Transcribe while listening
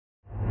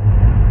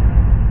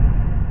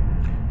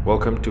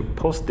Welcome to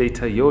Post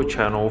Data, your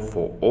channel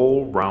for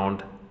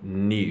all-round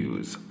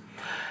news.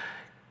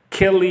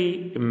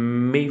 Kelly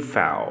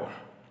Meafua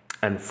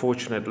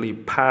unfortunately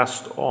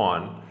passed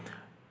on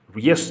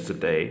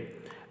yesterday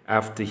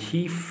after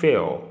he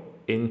fell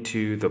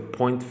into the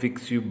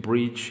Pont-Vieux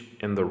bridge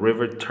in the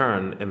River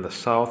Tarn in the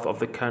south of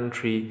the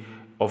country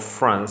of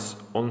France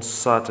on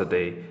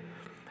Saturday.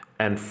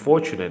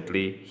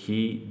 Unfortunately,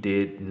 he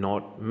did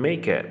not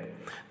make it.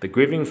 The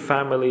grieving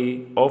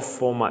family of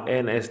former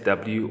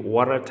NSW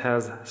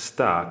Waratahs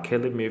star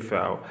Kelly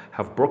Meafua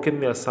have broken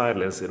their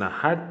silence in a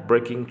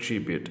heartbreaking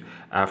tribute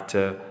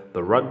after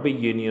the rugby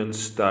union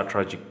star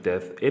tragic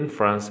death in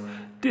France,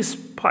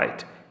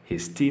 despite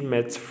his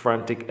teammates'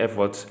 frantic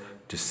efforts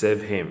to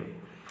save him.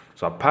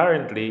 So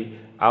apparently,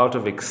 out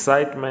of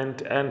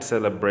excitement and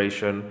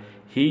celebration,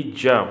 he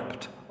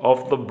jumped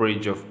off the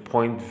bridge of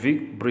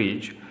Pont-Vieux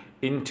Bridge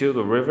into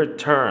the River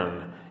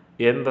Tarn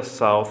in the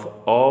south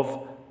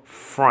of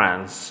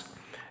France,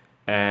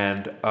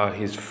 and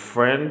his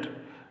friend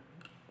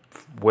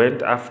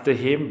went after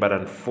him, but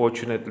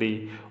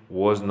unfortunately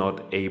was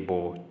not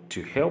able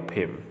to help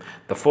him.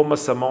 The former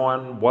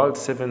Samoan Wild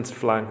Sevens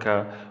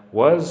flanker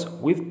was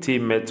with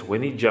teammates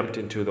when he jumped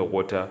into the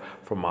water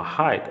from a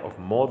height of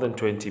more than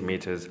 20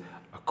 meters,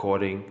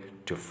 according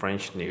to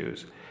French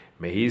news.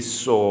 May his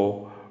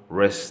soul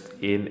rest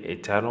in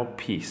eternal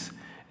peace,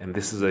 and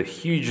this is a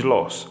huge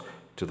loss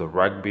to the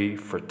rugby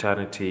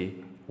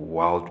fraternity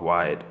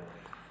worldwide.